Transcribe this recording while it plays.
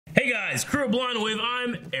Hey guys, Crew of Blonde Wave,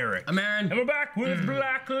 I'm Eric. I'm Aaron. And we're back with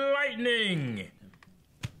Black Lightning.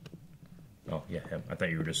 Oh, yeah, him. I thought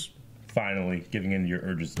you were just finally giving in to your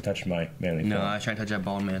urges to touch my manly No, form. I was trying to touch that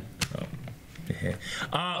bald man.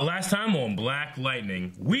 Oh. Last time on Black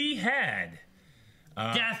Lightning, we had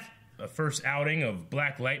Death! a first outing of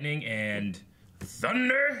Black Lightning and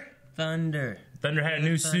Thunder. Thunder Had a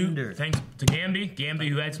new Thunder. suit, thanks to Gamby. Gamby,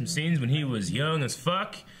 who had some scenes when he was young as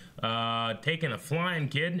fuck. Taking a flying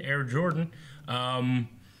kid, Air Jordan.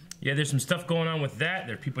 Yeah, there's some stuff going on with that.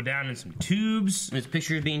 There are people down in some tubes. There's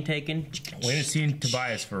pictures being taken. We haven't seen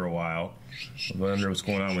Tobias for a while. I wonder what's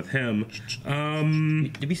going on with him.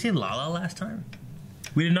 Did we see Lala last time?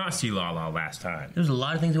 We did not see Lala last time. There was a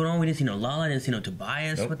lot of things going on. We didn't see no Lala, didn't see no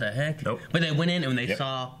Tobias. Nope. What the heck? Nope. But they went in and they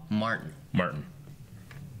saw Martin. Martin?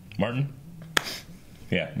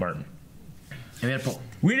 Yeah, Martin. And we had a poll.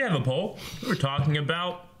 We did have a poll. We were talking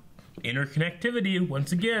about interconnectivity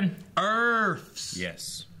once again. Earths.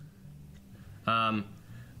 Yes.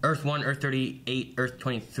 Earth 1, Earth 38, Earth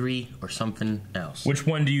 23, or something else. Which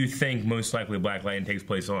one do you think most likely Black Lightning takes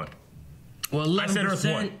place on? Well, 11% I said Earth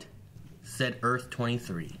 1. said Earth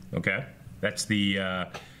 23. Okay. That's the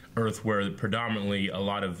Earth where predominantly a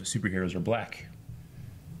lot of superheroes are black.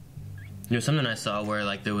 There's something I saw where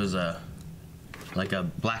like there was a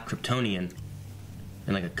black Kryptonian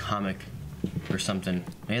in like a comic or something.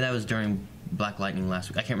 Maybe that was during Black Lightning last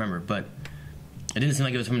week. I can't remember, but it didn't seem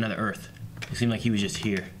like it was from another Earth. It seemed like he was just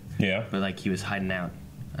here. Yeah. But like he was hiding out.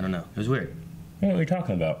 I don't know. It was weird. What are you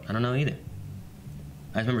talking about? I don't know either.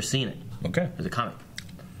 I just remember seeing it. Okay. It was a comic.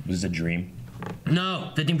 Was it a dream?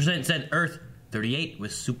 No, 15% said Earth 38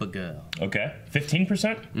 was Supergirl. Okay.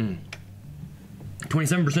 15%?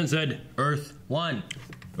 27% said Earth 1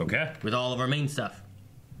 Okay. with all of our main stuff.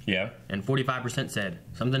 Yeah. And 45% said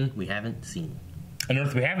something we haven't seen. An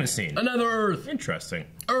Earth we haven't seen. Another Earth. Interesting.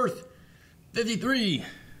 Earth 53.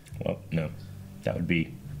 Well, no. That would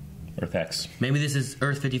be Earth X. Maybe this is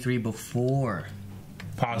Earth 53 before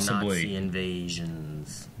Possibly. Nazi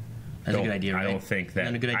invasions. That's a good idea, right? I don't think that.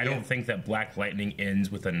 Isn't that a good idea? I don't think that Black Lightning ends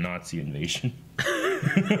with a Nazi invasion.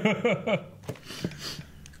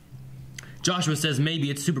 Joshua says maybe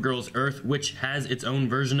it's Supergirl's Earth, which has its own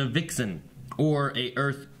version of Vixen, or a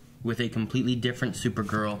Earth with a completely different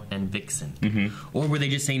Supergirl and Vixen. Or were they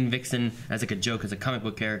just saying Vixen as like a joke, as a comic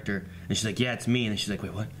book character, and she's like, yeah, it's me, and then she's like,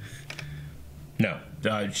 wait, what? No.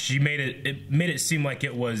 She made it seem like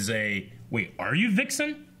it was a, wait, are you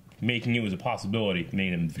Vixen? Making it was a possibility,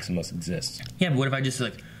 meaning Vixen must exist. Yeah, but what if I just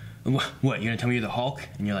like, what, you're gonna tell me you're the Hulk?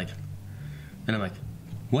 And you're like, and I'm like,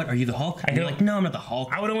 what, are you the Hulk? And you're like, no, I'm not the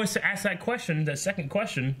Hulk. I would always ask that question, that second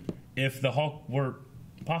question, if the Hulk were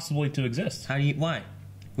possibly to exist. How do you, why?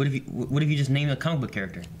 What if you just name a comic book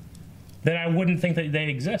character? Then I wouldn't think that they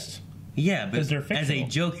exist. Yeah, but they're as a fictional.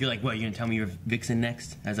 joke, you're like, what, you're gonna tell me you're Vixen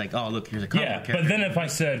next? As like, oh, look, here's a comic book character. But then if I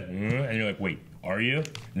said, and you're like, wait, are you?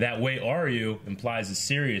 That way, are you implies a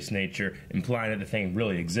serious nature, implying that the thing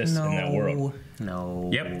really exists in that world. No.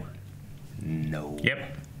 Yep. No.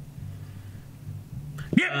 Yep.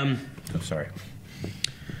 Yep. Oh, sorry.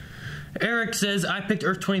 Eric says, I picked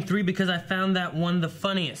Earth 23 because I found that one the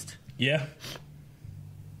funniest. Yeah.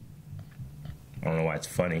 I don't know why it's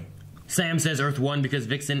funny. Sam says Earth 1 because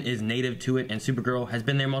Vixen is native to it and Supergirl has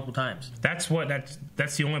been there multiple times. That's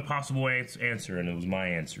the only possible answer, and it was my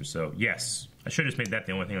answer. So yes, I should have just made that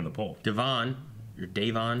the only thing on the poll. Devon, or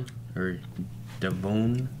Davon, or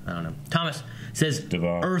Devon, I don't know. Thomas says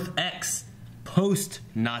Devon. Earth X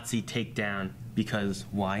post-Nazi takedown because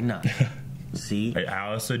why not? See?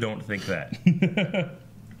 I also don't think that.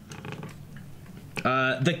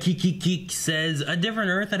 The Kiki says a different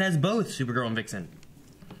Earth that has both Supergirl and Vixen.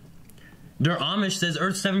 Der Amish says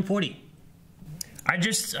Earth 740. I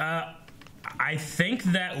think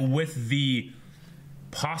that with the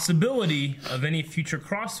possibility of any future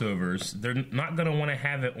crossovers, they're not going to want to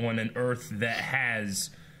have it on an Earth that has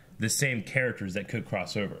the same characters that could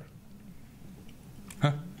cross over.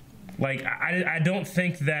 Huh? Like, I don't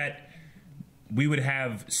think that we would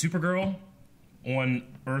have Supergirl on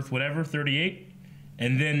Earth whatever, 38,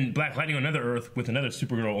 and then Black Lightning on another Earth with another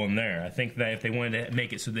Supergirl on there. I think that if they wanted to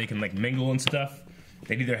make it so they can like mingle and stuff,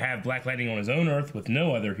 they'd either have Black Lightning on his own Earth with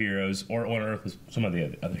no other heroes, or on Earth with some of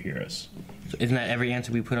the other heroes. So isn't that every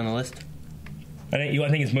answer we put on the list? I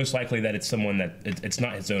think it's most likely that it's someone that it's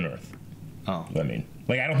not his own Earth. Oh. I mean,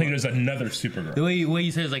 like, I don't think there's another Supergirl. The way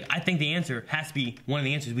you said it is like, I think the answer has to be one of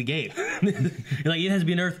the answers we gave. You're like, it has to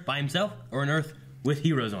be an Earth by himself or an Earth with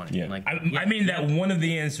heroes on it. Yeah. Like, I mean that one of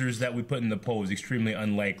the answers that we put in the poll is extremely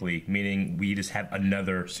unlikely, meaning we just have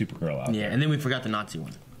another Supergirl out there. Yeah, and then we forgot the Nazi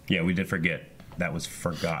one. Yeah, we did forget. That was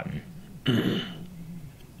forgotten.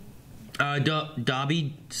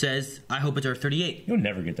 Dobby says, I hope it's Earth 38. You'll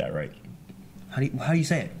never get that right. How do you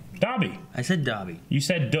say it? Dobby. I said Dobby. You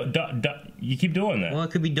said you keep doing that. Well,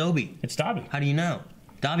 it could be Dobby. It's Dobby. How do you know?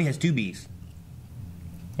 Dobby has 2 B's.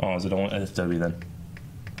 Oh, is it only? It's Dobby then.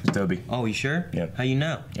 It's Dobby. Oh, you sure? Yeah. How you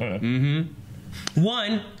know? I don't know. Mm-hmm.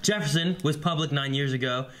 1, Jefferson was public 9 years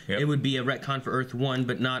ago. Yep. It would be a retcon for Earth 1,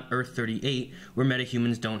 but not Earth 38, where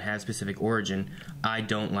metahumans don't have specific origin. I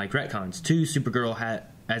don't like retcons. 2, Supergirl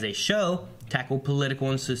as a show tackled political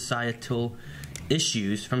and societal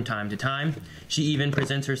issues from time to time. She even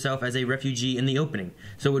presents herself as a refugee in the opening,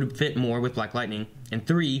 so it would fit more with Black Lightning. And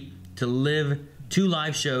 3, to live 2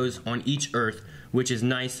 live shows on each Earth, which is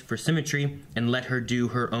nice for symmetry, and let her do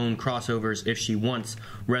her own crossovers if she wants,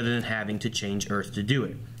 rather than having to change Earth to do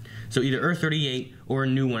it. So either Earth 38 or a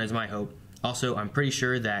new one is my hope. Also, I'm pretty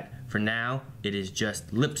sure that, for now, it is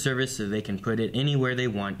just lip service so they can put it anywhere they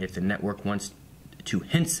want if the network wants to,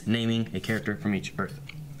 hence naming a character from each Earth.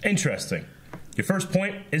 Interesting. Your first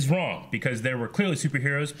point is wrong, because there were clearly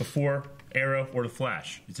superheroes before Arrow or The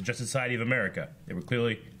Flash. It's the Justice Society of America. There were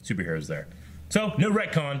clearly superheroes there. So, no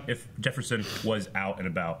retcon if Jefferson was out and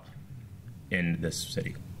about in this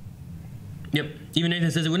city. Yep. Even Nathan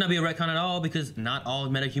says it would not be a retcon at all because not all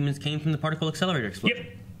metahumans came from the particle accelerator explosion.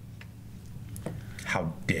 Yep.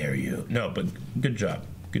 How dare you? No, but good job.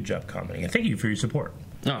 Good job commenting. And thank you for your support.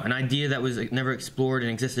 Oh, an idea that was never explored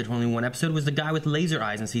and existed for only 1 episode was the guy with laser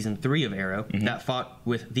eyes in season 3 of Arrow that fought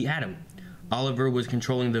with the Atom. Oliver was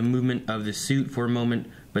controlling the movement of the suit for a moment,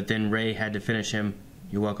 but then Ray had to finish him.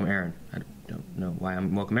 You're welcome, Aaron. I don't know why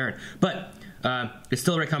I'm welcome, Aaron. But it's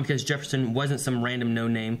still a retcon because Jefferson wasn't some random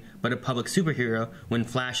no-name, but a public superhero when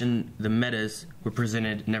Flash and the metas were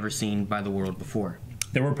presented, never seen by the world before.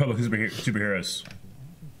 There were public superheroes.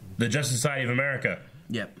 The Justice Society of America.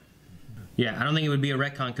 Yep. Yeah, I don't think it would be a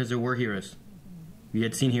retcon because there were heroes. You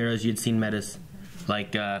had seen heroes, you had seen metas.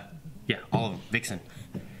 Like, yeah, all of them. Vixen.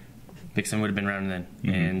 Vixen would have been around then.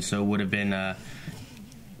 And so would have been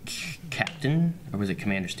Captain, or was it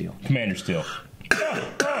Commander Steel? Commander Steel.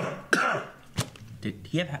 Did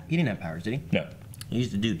he have? He didn't have powers, did he? No. He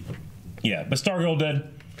used to do. Yeah, but Stargirl did.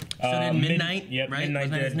 So did Midnight, yep, right? Midnight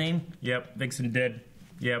Wasn't that did. his name? Yep, Vixen did.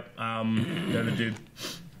 Yep, the other dude.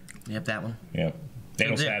 Yep, that one. Yeah.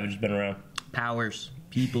 Daniel That's it. Savage has been around. Powers.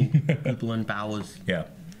 People. People and powers. Yeah.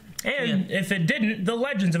 And if it didn't, the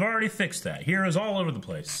Legends have already fixed that. Heroes all over the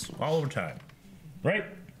place. All over time. Right?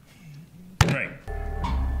 Right.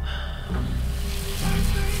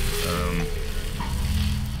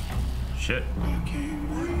 Shit.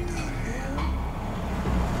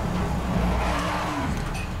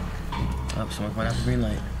 Oh, someone went out the green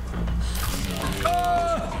light.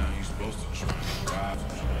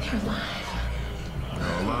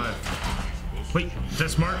 They're alive. Wait, is that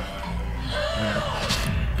smart?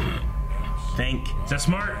 Think. Is that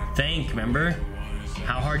smart? Think, remember?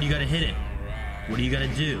 How hard you gotta hit it. What do you gotta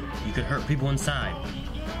do? You could hurt people inside.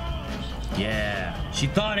 Yeah. She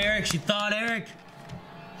thought, Eric. She thought, Eric.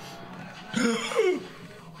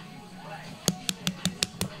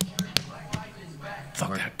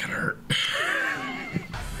 Fuck, that kinda hurt.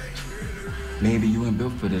 Maybe you ain't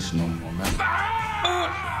built for this no more, man.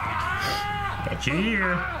 Got you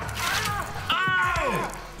here.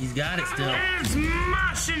 Oh! He's got it still. It's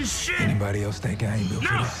mushing shit! Anybody else think I ain't built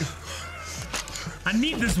for No! this? I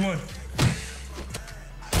need this one.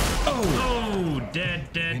 Oh, dead.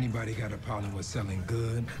 Anybody got a problem with selling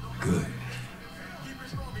good? Good.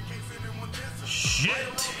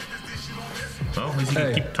 Shit. Well, at least you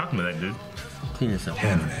can keep talking to that dude. Clean this up.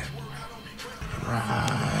 Handle that.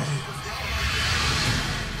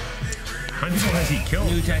 How many people has he killed?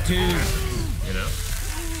 New tattoos. You know?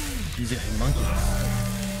 He's a monkey. I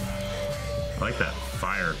like that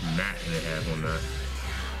fire mat they have on that.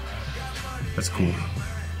 That's cool. I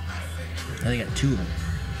think I got 2 of them.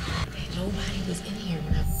 Nobody was in here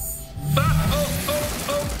when I...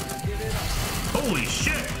 Holy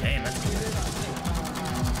shit! Damn, that's cool.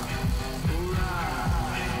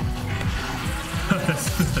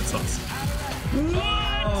 that's awesome.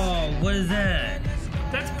 What? Oh, what is that?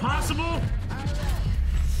 That's possible?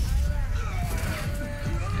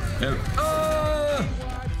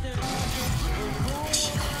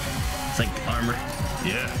 It's like armor.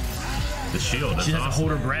 Yeah. The shield, that's She has to awesome.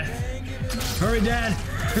 hold her breath. Hurry, Dad.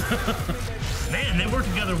 Man, they work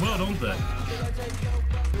together well, don't they?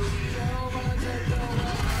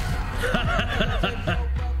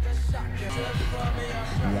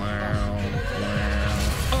 Wow.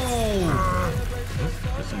 Oh!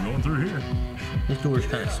 Guess I'm going through here. This door's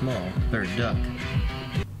kind of small. Better duck.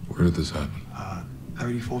 Where did this happen?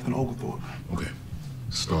 34th and Oglethorpe. Okay,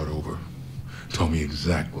 start over. Tell me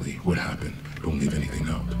exactly what happened. Don't leave anything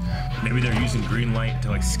out. Maybe they're using green light to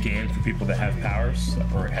like scan for people that have powers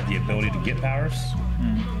or have the ability to get powers.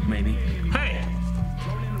 Maybe. Hey,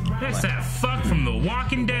 that's that fuck from The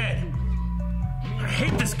Walking Dead. I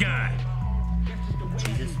hate this guy.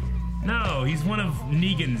 Jesus. No, he's one of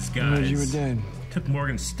Negan's guys. You were dead. Took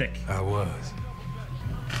Morgan's stick. I was.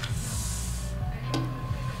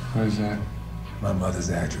 What is that? My mother's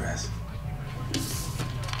address.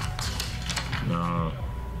 No.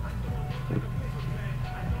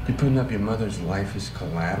 You putting up your mother's life as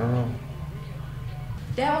collateral?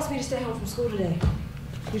 Dad wants me to stay home from school today.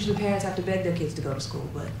 Usually parents have to beg their kids to go to school,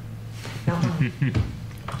 but not mine.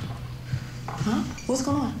 Huh? What's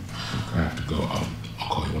going on? I have to go. I'll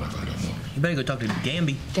call you when I find out more. You better go talk to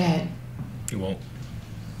Gamby. Dad, He won't.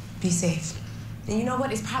 be safe. And you know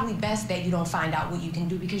what? It's probably best that you don't find out what you can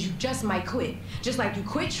do because you just might quit. Just like you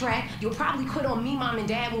quit track, you'll probably quit on me, Mom, and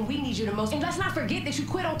Dad when we need you the most. And let's not forget that you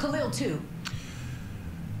quit on Khalil, too.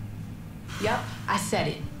 Yep, I said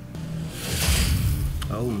it.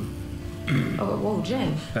 Oh. Oh, whoa,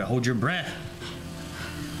 Jen. Better hold your breath.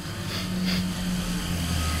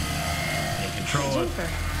 Can't control it. Jennifer.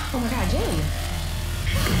 Oh my God, Jen.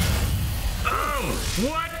 Oh,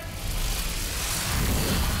 what?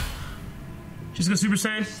 She's gonna Super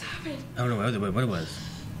Saiyan? I don't know what it was.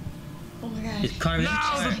 Oh my God. It's Carter. No,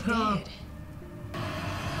 She's the not pillow. dead.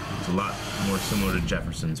 It's a lot more similar to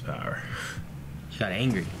Jefferson's power. She got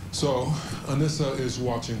angry. So, Anissa is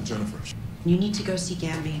watching Jennifer. You need to go see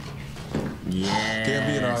Gamby. Yeah.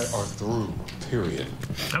 Gamby and I are through, period.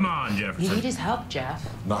 Come on, You Jefferson. need his help, Jeff.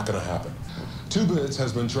 Not gonna happen. Two Bits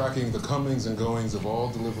has been tracking the comings and goings of all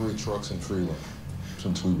delivery trucks in Freeland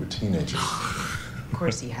since we were teenagers. Of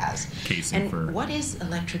course he has. Casey And for- what is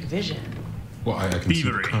electric vision? Well, I can see the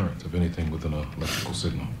Thievery. current of anything with an electrical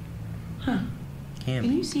signal. Can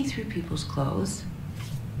Gamby. you see through people's clothes?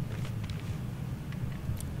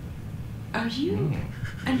 Are you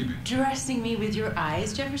addressing me with your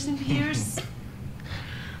eyes, Jefferson Pierce?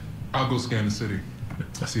 I'll go scan the city.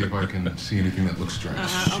 See if I can see anything that looks strange.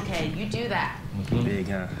 Okay, you do that. Big,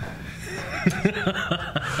 huh?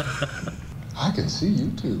 I can see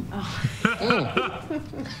you too.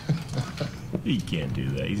 He can't do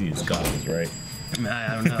that. He's in his goggles, right?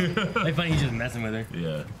 I don't know. I find he's just messing with her.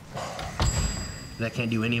 Yeah. That can't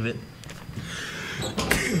do any of it.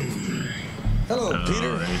 Hello, Oh,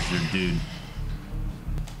 Peter. there's your dude.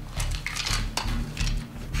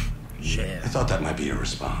 Yeah. I thought that might be your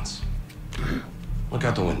response. Look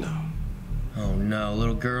out the window. Oh no,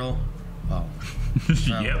 little girl. Oh.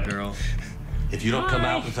 Not Yep. little girl. If you don't come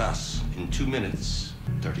out with us in 2 minutes,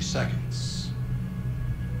 30 seconds.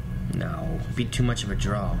 No, it'd be too much of a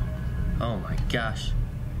draw. Oh my gosh.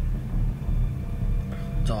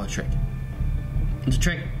 It's all a trick. It's a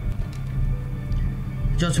trick.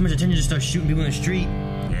 Draw too much attention to start shooting people in the street.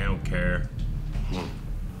 I don't care.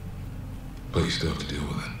 But you still have to deal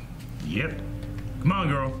with it. Yep. Come on,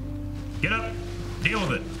 girl. Get up. Deal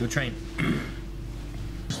with it. Go train. You're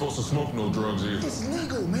supposed to smoke no drugs either. It's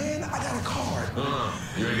legal, man. I got a card.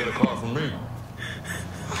 You ain't get a card from me.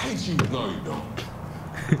 I hate you. No, you don't.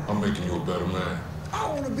 I'm making you a better man. I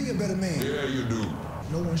want to be a better man. Yeah, you do.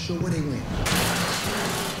 No one sure where they went.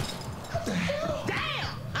 What the hell? Damn!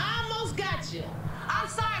 I almost got you. I'm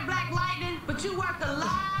sorry, Black Lightning, but you worked a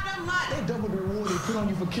lot of money. They doubled the reward they put on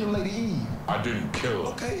you for killing Lady Eve. I didn't kill her.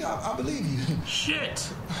 Okay, I believe you. Shit.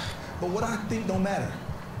 But what I think don't matter.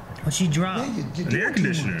 What'd she drop? Man, you're An doing air too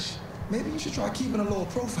conditioner. much. Maybe you should try keeping a lower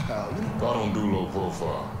profile, you know? I don't do low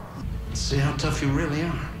profile. See how tough you really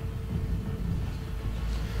are.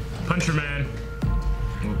 Puncher man.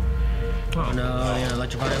 Oh no, they're gonna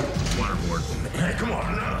electrify him. Waterboard. Hey, come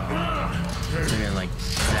on. They're gonna like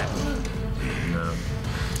zap him. No.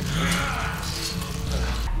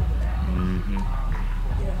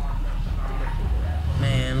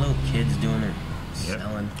 Man, little kids doing it. Yep.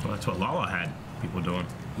 Selling. Well, that's what Lala had people doing.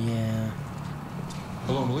 Yeah.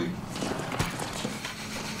 Hello, Malik.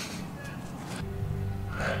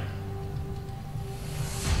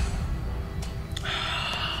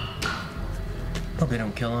 Hope they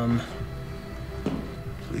don't kill him.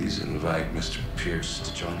 Please invite Mr. Pierce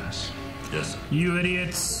to join us. Yes. You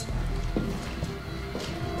idiots.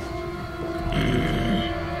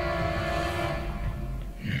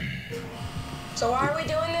 So why are we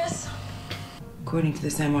doing this? According to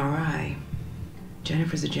this MRI,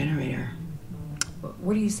 Jennifer's a generator.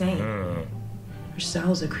 What are you saying? Her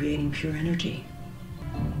cells are creating pure energy.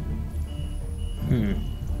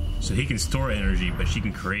 So he can store energy, but she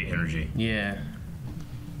can create energy. Yeah.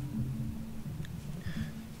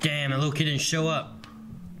 Damn, that little kid didn't show up.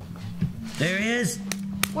 There he is.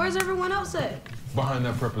 Where's everyone else at? Behind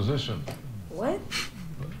that preposition. What?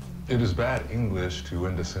 It is bad English to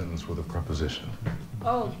end a sentence with a preposition.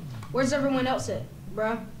 Oh, where's everyone else at,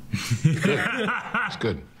 bruh? Good. It's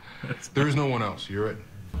good. There is no one else. You're it.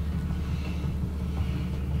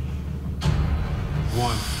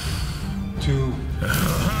 1, 2,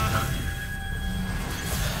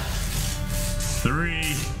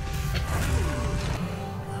 3.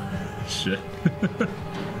 Shit.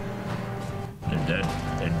 They're dead.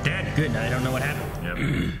 They're dead. Good. Now I don't know what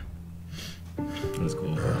happened. Yep. That's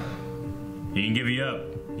cool. He can give you up.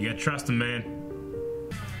 You gotta trust him, man.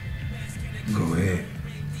 Go ahead.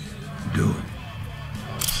 Do it.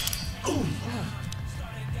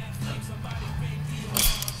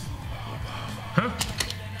 Huh?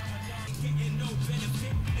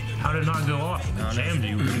 How did it not go off? Jammed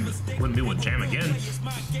you. Wouldn't be able to jam again.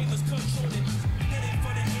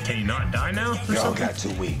 Can you not die now? Y'all got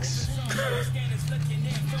 2 weeks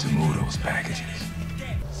to move those packages.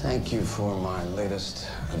 Thank you for my latest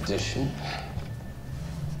addition.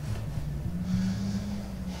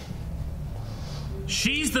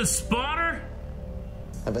 She's the spotter?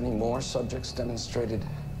 Have any more subjects demonstrated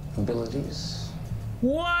abilities?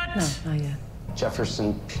 What? No, not yet.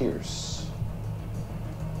 Jefferson Pierce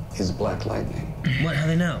is Black Lightning. What? How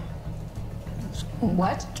they know?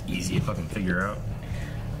 What? Easy to fucking figure out.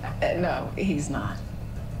 No, he's not.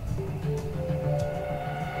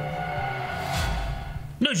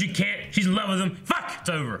 No, she can't. She's in love with him. Fuck! It's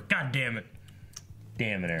over. God damn it.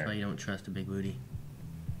 Damn it, Oh, Aaron. you don't trust a big booty.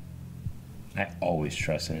 I always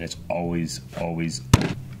trust him. It's always.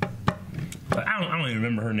 But I don't even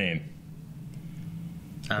remember her name.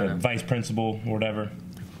 I don't know. Vice principal or whatever.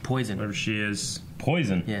 Poison. Whatever she is.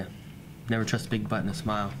 Poison. Yeah. Never trust a big butt and a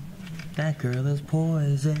smile. That girl is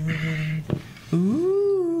poison.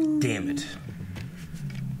 Ooh. Damn it.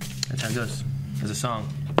 That's how it goes. There's a song.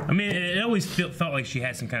 I mean, it always felt like she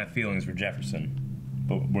had some kind of feelings for Jefferson.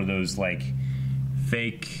 But were those, like,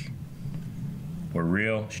 fake or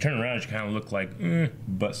real? She turned around and she kind of looked like,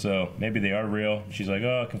 but so. Maybe they are real. She's like,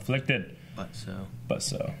 oh, conflicted. But so. But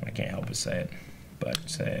so. I can't help but say it. But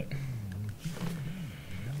say it.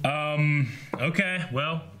 Okay,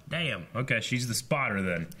 well, damn. Okay, she's the spotter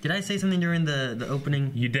then. Did I say something during the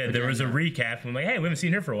opening? You did. There was a recap. I'm like, hey, we haven't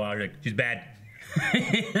seen her for a while. You're like, she's bad.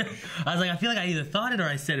 I was like, I feel like I either thought it or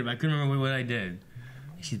I said it, but I couldn't remember what I did.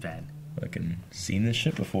 She's bad. Fucking seen this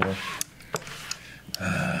shit before.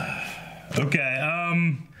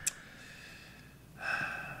 Okay,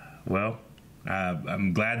 well,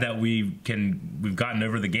 I'm glad that we've gotten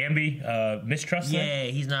over the Gamby mistrust thing. Yeah,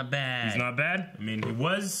 he's not bad. He's not bad. I mean,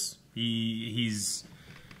 he's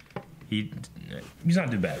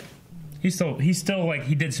not too bad. He's still like,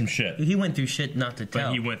 he did some shit. He went through shit not to tell.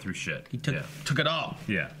 But he went through shit. He took it all.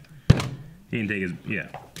 Yeah. He didn't take his, yeah.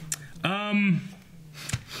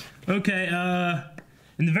 Okay,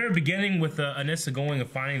 in the very beginning with Anissa going and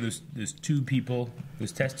finding those 2 people,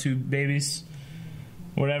 those test tube babies,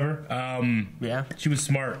 whatever, yeah. She was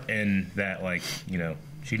smart in that, like, you know,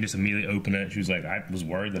 she just immediately opened it. She was like, I was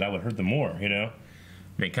worried that I would hurt them more, you know? I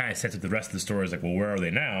mean, it kind of sets up the rest of the story. It's like, well, where are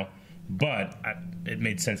they now? But it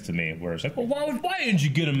made sense to me, where it's like, well, why didn't you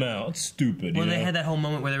get them out? It's stupid. Well, you know? they had that whole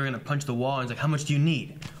moment where they were going to punch the wall, and it's like, how much do you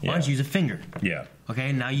need? Why don't you use a finger? Yeah.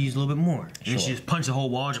 Okay, now you use a little bit more. And Sure. she just punched the whole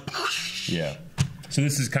wall. Just, yeah. So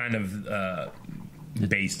this is kind of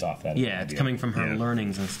based off that. Yeah, it's idea. coming from her Yeah.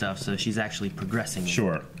 learnings and stuff, so she's actually progressing.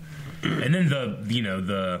 Sure. And then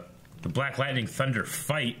the Black Lightning Thunder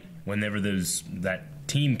fight, whenever that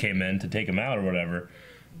team came in to take him out or whatever,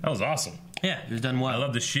 that was awesome. Yeah, it was done well. I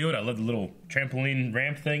love the shield. I love the little trampoline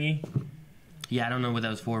ramp thingy. Yeah, I don't know what that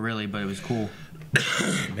was for really, but it was cool.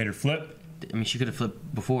 Made her flip. I mean, she could have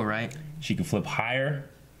flipped before, right? She could flip higher.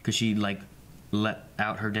 Because she, like, let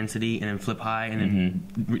out her density and then flip high and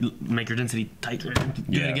then make her density tight. Do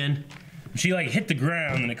it again. She, like, hit the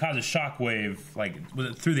ground and it caused a shockwave. Like, was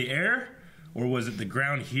it through the air? Or was it the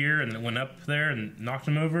ground here and it went up there and knocked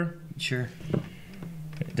him over? Sure.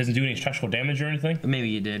 It doesn't do any structural damage or anything? Maybe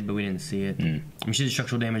you did, but we didn't see it. I mean, she did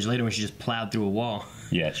structural damage later when she just plowed through a wall.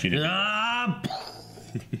 Yeah, she did. Ah!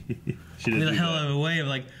 She did. Made a hell of a way of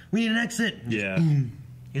like, we need an exit. Yeah.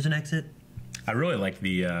 Here's an exit. I really like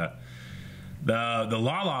the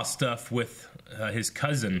Lala stuff with his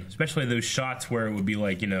cousin, especially those shots where it would be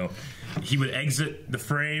like, you know, he would exit the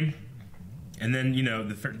frame, and then, you know,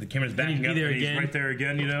 the camera's backing up, and he's right there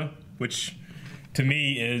again, you know, which to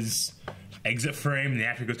me is exit frame, and the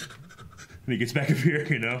actor goes, and he gets back up here,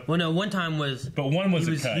 you know. Well, no, one time was, but one was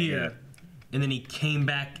he was a cut, here, yeah. and then he came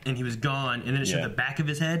back and he was gone, and then it showed the back of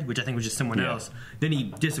his head, which I think was just someone else. Then he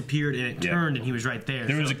disappeared and it turned, and he was right there.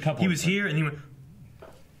 There was a couple. He was here, and he went.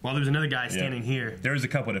 While there was another guy standing here. There was a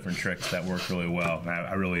couple of different tricks that worked really well.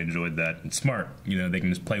 I really enjoyed that. It's smart. You know, they can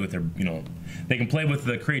just play with their, you know, they can play with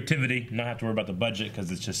the creativity, not have to worry about the budget because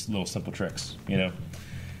it's just little simple tricks, you know.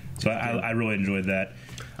 So I really enjoyed that.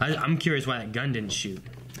 I'm curious why that gun didn't shoot.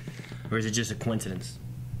 Or is it just a coincidence?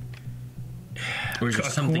 Or is there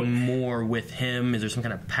something more with him? Is there some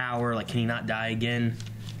kind of power? Like, can he not die again?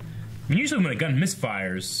 Usually when a gun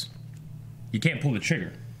misfires, you can't pull the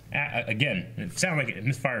trigger. Again, it sounded like it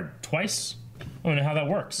misfired twice. I don't know how that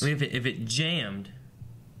works. I mean, if it jammed,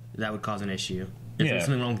 that would cause an issue. If there's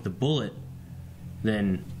something wrong with the bullet,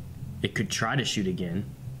 then it could try to shoot again.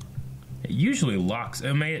 It usually locks.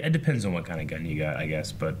 I mean, it depends on what kind of gun you got, I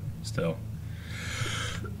guess, but still.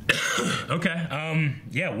 Okay.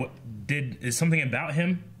 Yeah. Is something about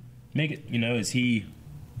him make it? You know, is he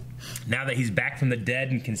now that he's back from the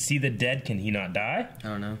dead and can see the dead? Can he not die? I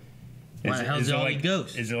don't know. Why the hell is all he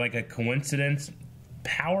ghosts? Is there like a coincidence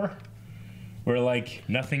power where like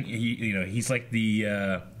nothing? You know, he's like the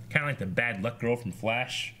kind of like the bad luck girl from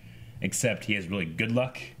Flash, except he has really good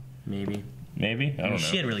luck. Maybe. I don't know.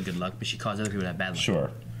 She had really good luck, but she caused other people to have bad luck.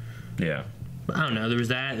 Sure. Yeah. But I don't know. There was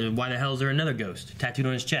that. Why the hell is there another ghost tattooed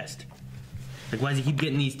on his chest? Like, why does he keep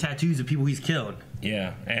getting these tattoos of people he's killed?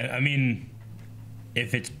 Yeah, and I mean,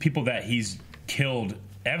 if it's people that he's killed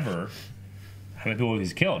ever, how many people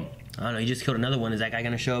he's killed? I don't know. He just killed another one. Is that guy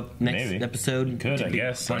going to show up next episode? He could, I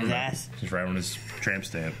guess. On his ass? Just right on his tramp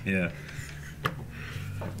stamp. Yeah.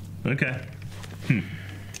 Okay.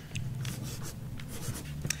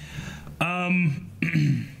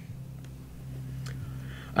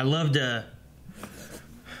 I loved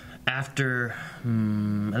after I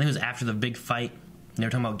think it was after the big fight. They were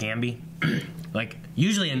talking about Gamby. Like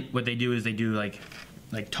usually, what they do is they do like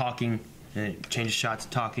talking, and it changes shots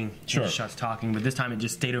talking, changes shots talking. But this time it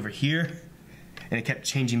just stayed over here, and it kept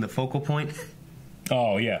changing the focal point.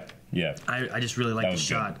 Oh yeah, yeah. I just really liked the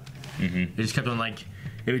shot. It just kept on like.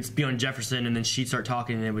 It would be on Jefferson, and then she'd start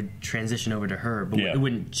talking, and it would transition over to her, but it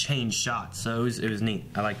wouldn't change shots. So it was neat.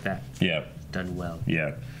 I like that. Yeah, done well.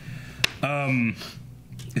 Yeah.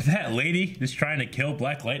 Is that lady just trying to kill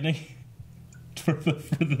Black Lightning for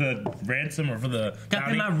the ransom or for the got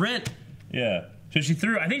pay my rent? Yeah. So I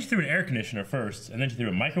think she threw an air conditioner first, and then she threw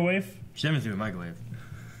a microwave. She never threw a microwave.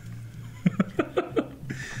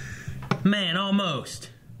 Man,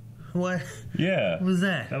 almost. What? Yeah. What was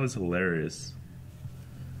that? That was hilarious.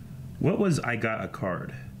 What was I got a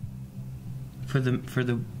card? For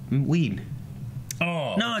the weed.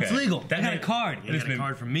 Oh, no, okay. It's legal. I got a card. You got a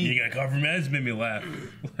card from me. You got a card from me. That just made me laugh.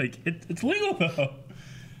 Like it's legal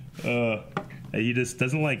though. He just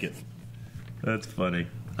doesn't like it. That's funny.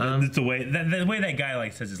 It's the way that guy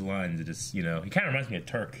like says his lines. It just he kind of reminds me of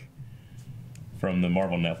Turk from the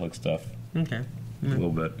Marvel Netflix stuff. Okay, a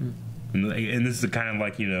little bit. And this is kind of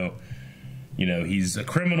like he's a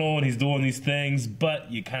criminal and he's doing these things,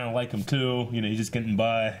 but you kind of like him too. He's just getting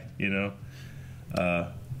by.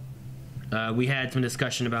 We had some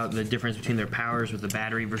discussion about the difference between their powers with the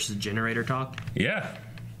battery versus generator talk. Yeah.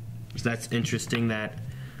 So that's interesting that,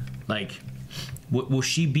 like, will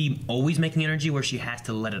she be always making energy where she has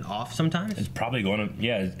to let it off sometimes? It's probably going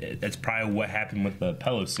to, that's probably what happened with the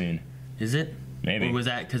Pello scene. Is it? Maybe. Or was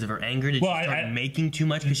that because of her anger? Did she start making too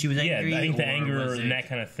much because she was angry? Yeah, I think the anger and that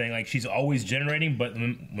kind of thing. Like, she's always generating, but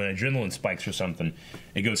when adrenaline spikes or something,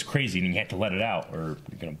 it goes crazy and you have to let it out or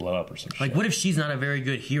you're going to blow up or something. Like, what if she's not a very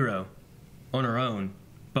good hero on her own,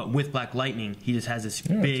 but with Black Lightning, he just has this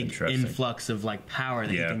big influx of, like, power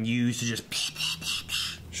that he can use to just...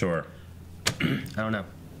 Sure. I don't know.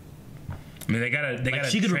 I mean, they gotta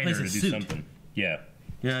she could train replace her a to do suit. something. Yeah.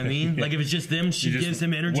 You know what I mean? Like, if it's just them, she gives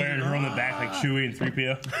him energy. Wearing her on the back like Chewie and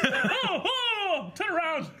 3PO. oh, turn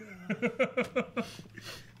around.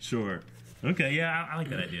 Sure. Okay, yeah, I like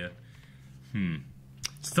that idea.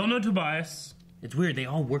 Still no Tobias. It's weird. They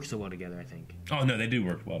all work so well together, I think. Oh, no, they do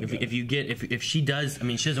work well together. If she does, I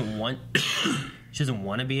mean, she doesn't want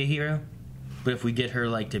to be a hero, but if we get her,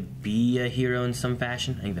 like, to be a hero in some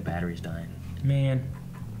fashion, I think the battery's dying. Man.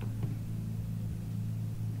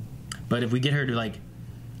 But if we get her to, like,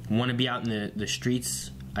 want to be out in the streets,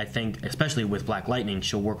 I think, especially with Black Lightning,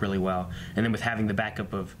 she'll work really well. And then with having the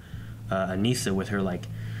backup of Anissa with her, like,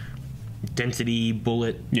 density,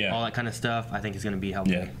 bullet, all that kind of stuff, I think is going to be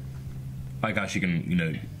helpful. Yeah. I like how she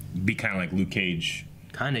can, be kind of like Luke Cage.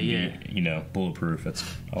 Kind of, yeah. Bulletproof.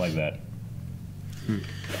 I like that.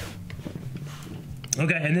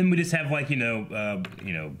 Okay, and then we just have like the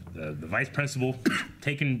vice principal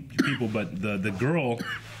taking people, but the girl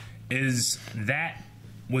was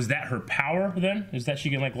that her power then? Is that she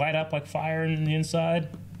can like light up like fire in the inside?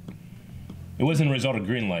 It wasn't a result of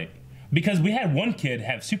green light. Because we had one kid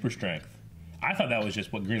have super strength. I thought that was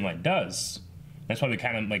just what green light does. That's why we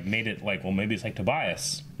kind of like made it like, well, maybe it's like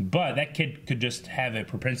Tobias. But that kid could just have a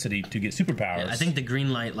propensity to get superpowers. Yeah, I think the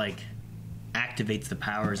green light like activates the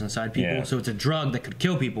powers inside people. Yeah. So it's a drug that could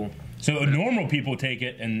kill people. So normal people take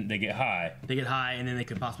it and they get high. They get high and then they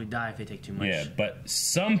could possibly die if they take too much. Yeah, but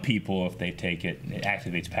some people, if they take it, it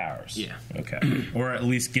activates powers. Yeah. Okay. Or at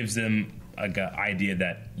least gives them like an idea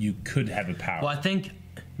that you could have a power. Well, I think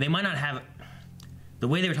they might not have. The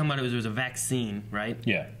way they were talking about it was there was a vaccine, right?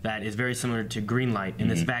 Yeah. That is very similar to green light, and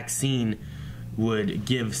this vaccine would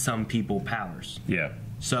give some people powers. Yeah.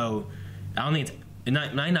 So I don't think it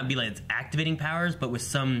might not be like it's activating powers, but with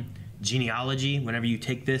some genealogy, whenever you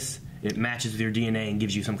take this, it matches with your DNA and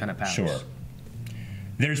gives you some kind of powers. Sure.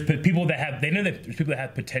 There's people that have, they know that there's people that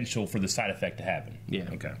have potential for the side effect to happen. Yeah.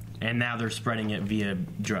 Okay. And now they're spreading it via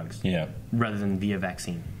drugs. Yeah. Rather than via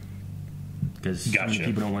vaccine. Because so many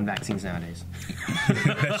people don't want vaccines nowadays.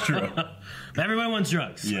 That's true. Everybody wants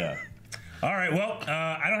drugs. Yeah. All right. Well,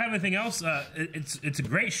 I don't have anything else. It's a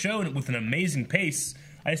great show with an amazing pace.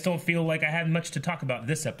 I just don't feel like I had much to talk about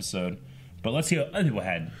this episode. But let's see what other people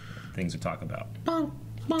had things to talk about.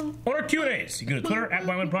 On our Q&As, you can go to Twitter at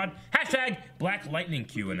BlackLightningPod, hashtag Black Lightning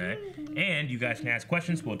Q&A, and you guys can ask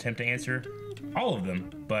questions. We'll attempt to answer all of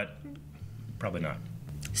them, but probably not.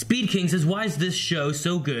 Speed King says, "Why is this show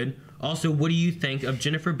so good? Also, what do you think of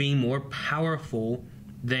Jennifer being more powerful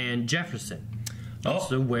than Jefferson?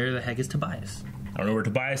 Also, where the heck is Tobias?" I don't know where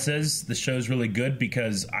Tobias is. The show's really good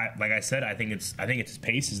because, like I said, I think its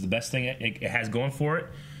pace is the best thing it has going for it,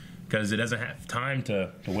 because it doesn't have time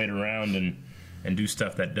to wait around and do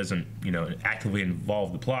stuff that doesn't, actively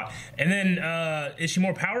involve the plot. And then, is she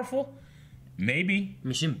more powerful? Maybe. I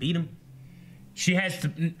mean, she didn't beat him. She has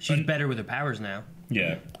to. She's better with her powers now.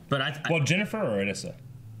 Yeah. But well, Jennifer or Anissa?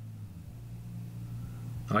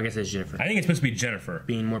 Oh, I guess it's Jennifer. I think it's supposed to be Jennifer.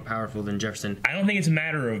 Being more powerful than Jefferson. I don't think it's a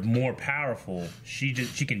matter of more powerful. She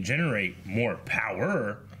can generate more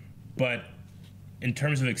power, but in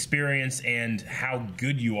terms of experience and how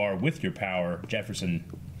good you are with your power, Jefferson.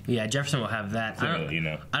 Yeah, Jefferson will have that. Clearly,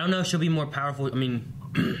 I don't know if she'll be more powerful. I mean,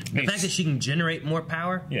 the fact that she can generate more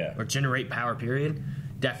power, or generate power, period,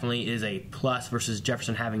 definitely is a plus versus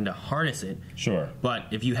Jefferson having to harness it. Sure. But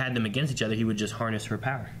if you had them against each other, he would just harness her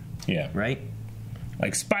power. Yeah. Right?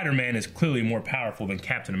 Like, Spider-Man is clearly more powerful than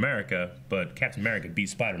Captain America, but Captain America beat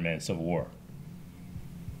Spider-Man in Civil War.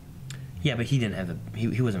 Yeah, but he didn't have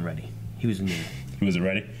he wasn't ready. He was new. He wasn't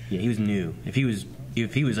ready? Yeah, he was new. If he was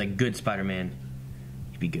like good Spider-Man,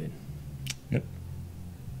 he'd be good. Yep.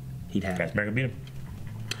 He'd have Captain America beat him.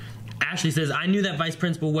 Ashley says, "I knew that vice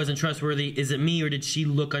principal wasn't trustworthy. Is it me, or did she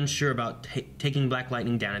look unsure about taking Black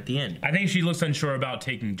Lightning down at the end?" I think she looks unsure about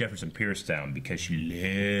taking Jefferson Pierce down because she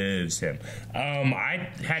lives him. I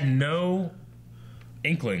had no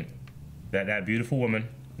inkling that that beautiful woman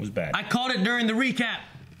was bad. I called it during the recap.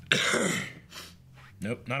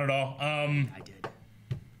 Nope, not at all. I did.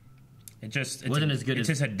 It wasn't as good it's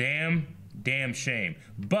as... just a damn shame.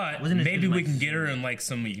 But maybe we can get her in like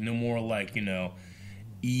some, more like,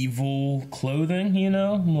 evil clothing, a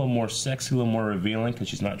little more sexy, a little more revealing, because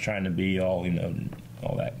she's not trying to be all,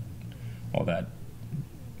 all that,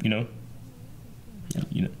 No.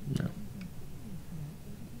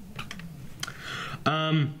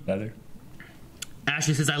 Leather.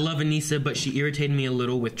 Ashley says, "I love Anissa, but she irritated me a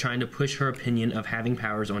little with trying to push her opinion of having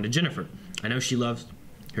powers onto Jennifer. I know she loves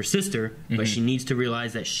her sister, but she needs to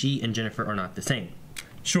realize that she and Jennifer are not the same."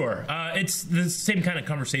 Sure. It's the same kind of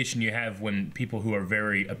conversation you have when people who are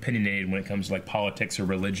very opinionated when it comes to like politics or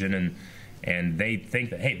religion, and they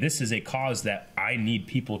think that, hey, this is a cause that I need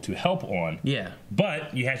people to help on. Yeah.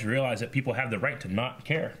 But you have to realize that people have the right to not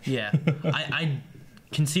care. Yeah. I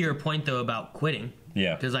can see her point, though, about quitting.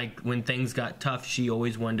 Yeah. Because, like, when things got tough, she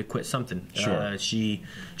always wanted to quit something. Sure. She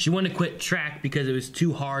wanted to quit track because it was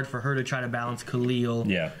too hard for her to try to balance Khalil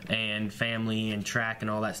and family and track and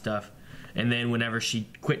all that stuff. And then whenever she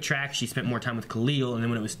quit track, she spent more time with Khalil. And then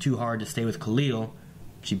when it was too hard to stay with Khalil,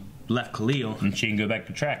 she left Khalil. And she didn't go back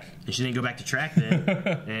to track. And she didn't go back to track then.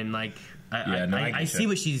 And, like, I see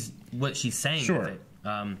what she's saying with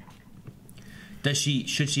it.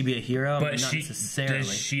 Should she be a hero? But not necessarily.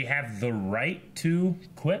 Does she have the right to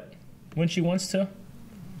quit when she wants to?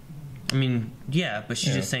 I mean, yeah, but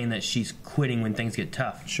she's just saying that she's quitting when things get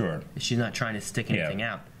tough. Sure. She's not trying to stick anything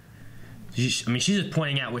out. She's just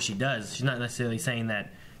pointing out what she does. She's not necessarily saying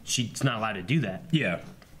that she's not allowed to do that. Yeah.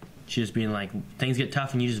 She's just being like, things get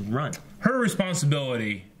tough and you just run. Her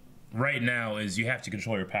responsibility right now is you have to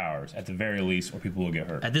control your powers, at the very least, or people will get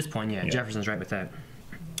hurt. At this point, yeah. Jefferson's right with that.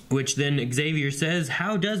 Which then Xavier says,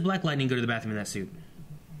 "How does Black Lightning go to the bathroom in that suit?"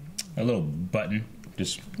 A little button.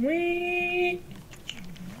 Just... Wee.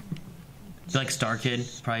 Like Star Kid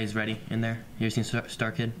probably is ready in there. You ever seen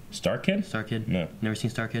Star Kid? Star Kid? Star Kid? No. Never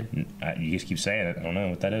seen Star Kid? You just keep saying it. I don't know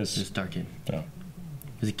what that is. It's Star Kid. Oh.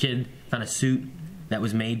 There's a kid found a suit that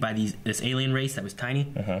was made by this alien race that was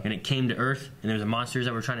tiny, and it came to Earth, and there was monsters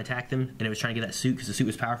that were trying to attack them, and it was trying to get that suit because the suit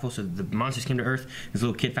was powerful, so the monsters came to Earth. This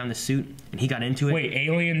little kid found this suit, and he got into it. Wait,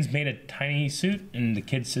 aliens made a tiny suit, and the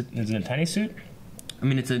kid is in a tiny suit? I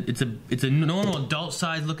mean, it's a normal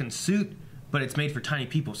adult-sized looking suit, but it's made for tiny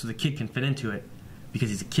people, so the kid can fit into it because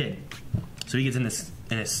he's a kid. So he gets in this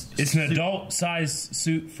It's an adult-sized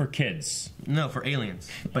suit for kids. No, for aliens.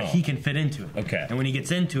 But he can fit into it. Okay. And when he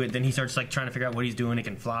gets into it, then he starts like trying to figure out what he's doing. It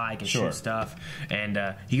can fly, it can shoot stuff. And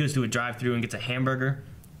he goes to a drive-thru and gets a hamburger,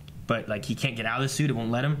 but like he can't get out of the suit. It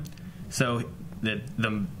won't let him. So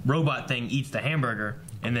the robot thing eats the hamburger,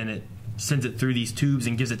 and then it sends it through these tubes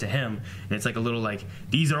and gives it to him. And it's like a little like,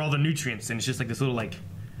 these are all the nutrients. And it's just like this little like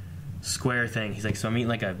square thing. He's like, so I'm eating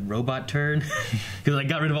like a robot turd? Because I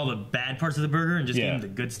got rid of all the bad parts of the burger and just gave him the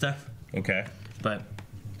good stuff. Okay. But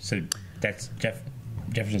so that's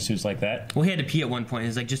Jefferson suits like that? Well, he had to pee at one point.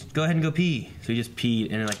 He's like, just go ahead and go pee. So he just peed,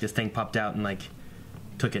 and then like this thing popped out and like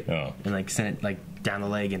took it and like sent it like down the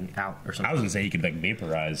leg and out or something. I was gonna say he could like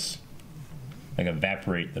vaporize, like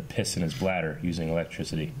evaporate the piss in his bladder using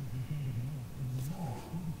electricity.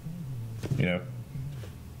 You know?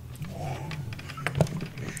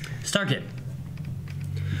 Star Kid.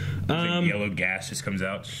 Yellow gas just comes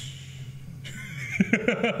out.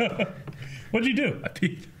 What'd you do? I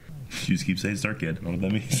peed. You just keep saying Star Kid. I don't know what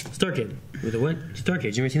that means. Star Kid. With a what? Star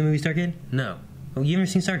Kid. You ever seen the movie Star Kid? No. Oh, you ever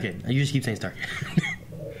seen Star Kid? You just keep saying Star Kid.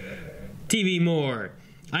 TV more.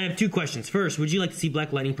 I have two questions. First, would you like to see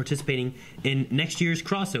Black Lightning participating in next year's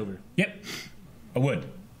crossover? Yep. I would.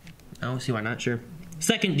 I don't see why not, sure.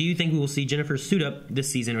 Second, do you think we will see Jennifer suit up this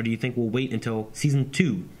season, or do you think we'll wait until season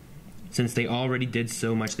 2? Since they already did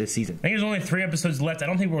so much this season. I think there's only 3 episodes left. I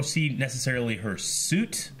don't think we'll see necessarily her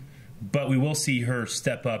suit, but we will see her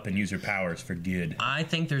step up and use her powers for good. I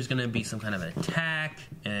think there's going to be some kind of attack,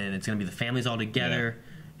 and it's going to be the families all together,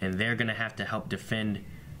 and they're going to have to help defend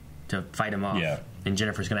to fight them off. Yeah. And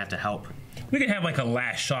Jennifer's going to have to help. We could have like a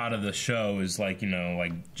last shot of the show is like, you know,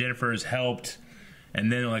 like Jennifer's helped,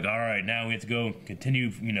 and then like, all right, now we have to go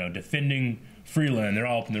continue, you know, defending Freeland. They're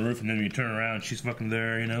all up in the roof, and then you turn around, she's fucking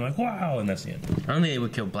there, you know, like, wow, and that's the end. I don't think they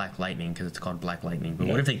would kill Black Lightning because it's called Black Lightning, but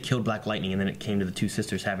what if they killed Black Lightning and then it came to the two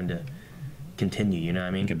sisters having to continue, you know what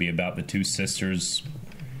I mean? It could be about the two sisters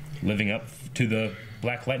living up to the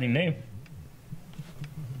Black Lightning name.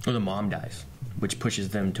 Or the mom dies, which pushes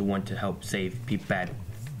them to want to help save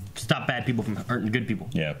stop bad people from hurting good people.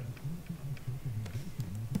 Yeah.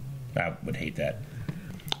 I would hate that.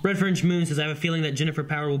 Red French Moon says, I have a feeling that Jennifer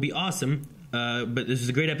Power will be awesome. But this is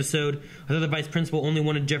a great episode. I thought the vice principal only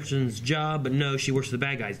wanted Jefferson's job, but no, she works for the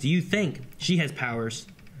bad guys. Do you think she has powers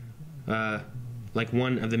like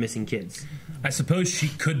one of the missing kids? I suppose she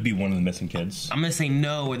could be one of the missing kids. I'm going to say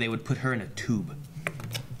no, or they would put her in a tube.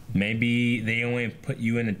 Maybe they only put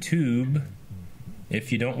you in a tube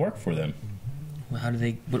if you don't work for them. Well, how do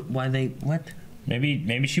they... Why they... What?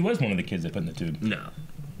 Maybe she was one of the kids they put in the tube. No.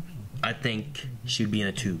 I think she would be in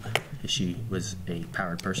a tube if she was a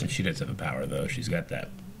powered person. She does have a power, though. She's got that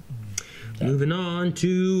Moving on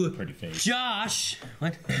to pretty face. Josh.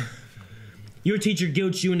 What? Your teacher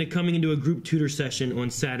guilts you into coming into a group tutor session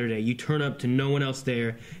on Saturday. You turn up to no one else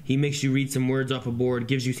there. He makes you read some words off a board,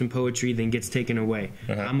 gives you some poetry, then gets taken away.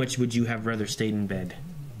 How much would you have rather stayed in bed?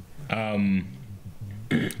 I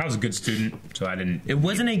was a good student, so I didn't... It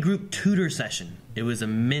wasn't a group tutor session. It was a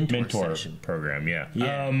mentor session. Program, yeah.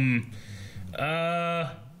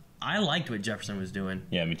 I liked what Jefferson was doing.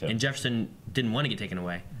 Yeah, me too. And Jefferson didn't want to get taken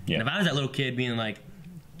away. Yeah. And if I was that little kid being like,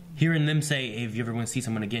 hearing them say, hey, if you ever want to see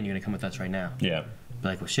someone again, you're going to come with us right now. Yeah. Be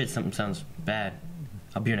like, well, shit, something sounds bad.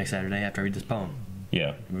 I'll be here next Saturday after I read this poem.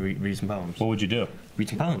 Yeah. Read some poems. What would you do? Read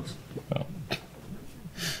some poems. Oh.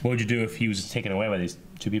 What would you do if he was taken away by these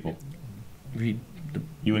two people? You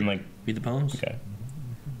wouldn't, like... Read the poems? Okay.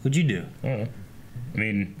 What'd you do? I don't know. I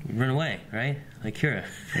mean... Run away, right? Like Kira.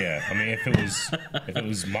 Yeah, I mean, if it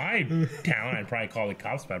was my talent, I'd probably call the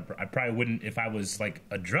cops, but I probably wouldn't if I was, like,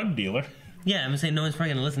 a drug dealer. Yeah, I'm gonna say no one's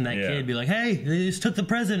probably gonna listen to that kid be like, hey, they just took the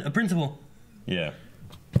principal. Yeah.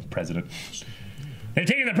 President. They're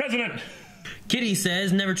taking the president! Kitty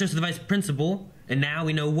says, never trusted the vice principal, and now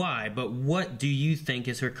we know why, but what do you think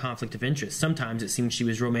is her conflict of interest? Sometimes it seems she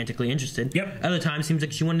was romantically interested. Yep. Other times it seems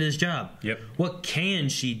like she wanted his job. Yep. What can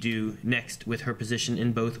she do next with her position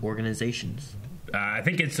in both organizations? I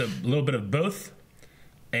think it's a little bit of both,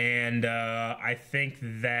 and I think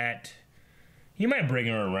that, he might bring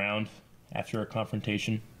her around after a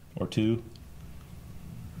confrontation or two.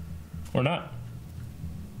 Or not.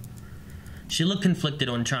 She looked conflicted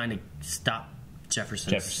on trying to stop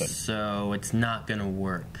Jefferson. So it's not going to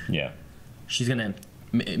work. Yeah. She's going to...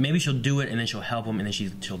 Maybe she'll do it, and then she'll help him, and then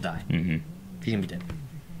she'll die. Mm-hmm. He's going to be dead.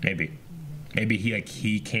 Maybe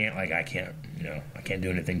he can't, like, I can't, I can't do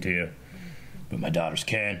anything to you. But my daughters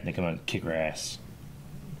can. They come out and kick her ass.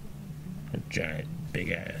 Her giant, big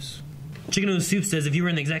ass. Chicken Noodle Soup says, if you were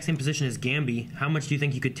in the exact same position as Gamby, how much do you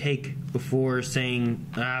think you could take before saying,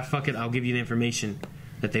 fuck it, I'll give you the information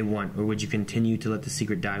that they want? Or would you continue to let the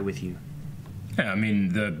secret die with you? Yeah, I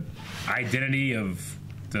mean, the identity of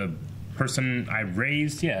the person I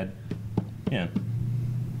raised, yeah. I'd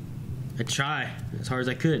try as hard as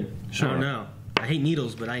I could. Sure. I don't know. I hate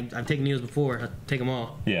needles, but I've taken needles before. I take them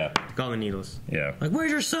all. Yeah. Take all the needles. Yeah. Like,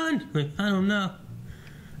 where's your son? Like, I don't know.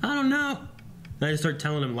 And I just start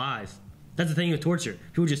telling him lies. That's the thing with torture.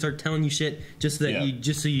 People just start telling you shit just so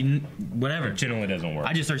that whatever. It generally doesn't work.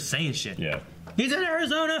 I just start saying shit. Yeah. He's in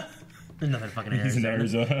Arizona. There's nothing fucking in Arizona.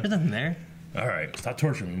 He's in Arizona. There's nothing there. All right, stop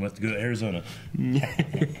torturing him. Let's go to Arizona.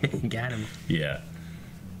 Got him. Yeah.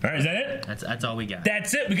 All right, is that it? That's all we got.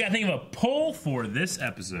 That's it. We got to think of a poll for this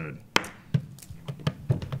episode.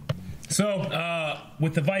 So,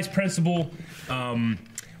 with the vice principal,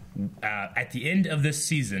 at the end of this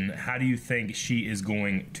season, how do you think she is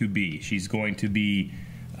going to be? She's going to be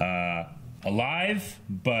alive,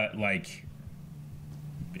 but like,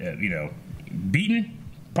 beaten,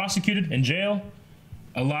 prosecuted, in jail,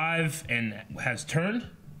 alive and has turned,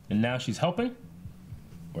 and now she's helping,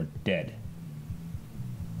 or dead,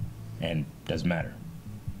 and doesn't matter.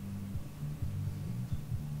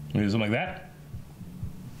 Maybe something like that.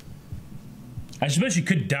 I suppose she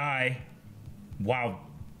could die while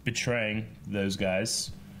betraying those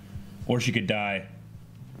guys, or she could die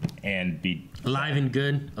and be alive and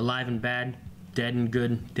good, alive and bad, dead and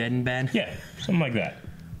good, dead and bad. Yeah, something like that.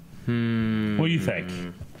 What do you think?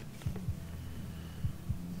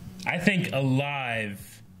 I think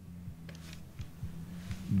alive,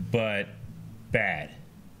 but bad.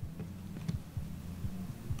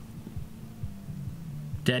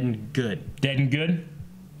 Dead and good. Dead and good?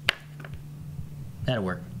 That'll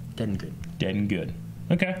work. Dead and good. Dead and good.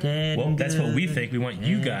 Okay. Dead well, and that's good. what we think. We want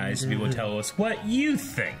you guys to be able to tell us what you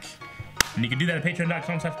think. And you can do that at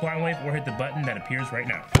patreon.com/blindwave or hit the button that appears right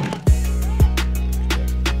now.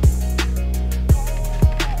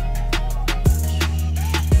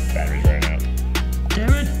 Battery's running out.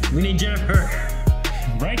 Damn it. We need Jennifer.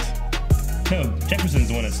 Right? No, Jefferson's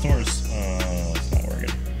the one that stores. It's not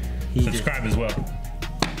working. Subscribe as well.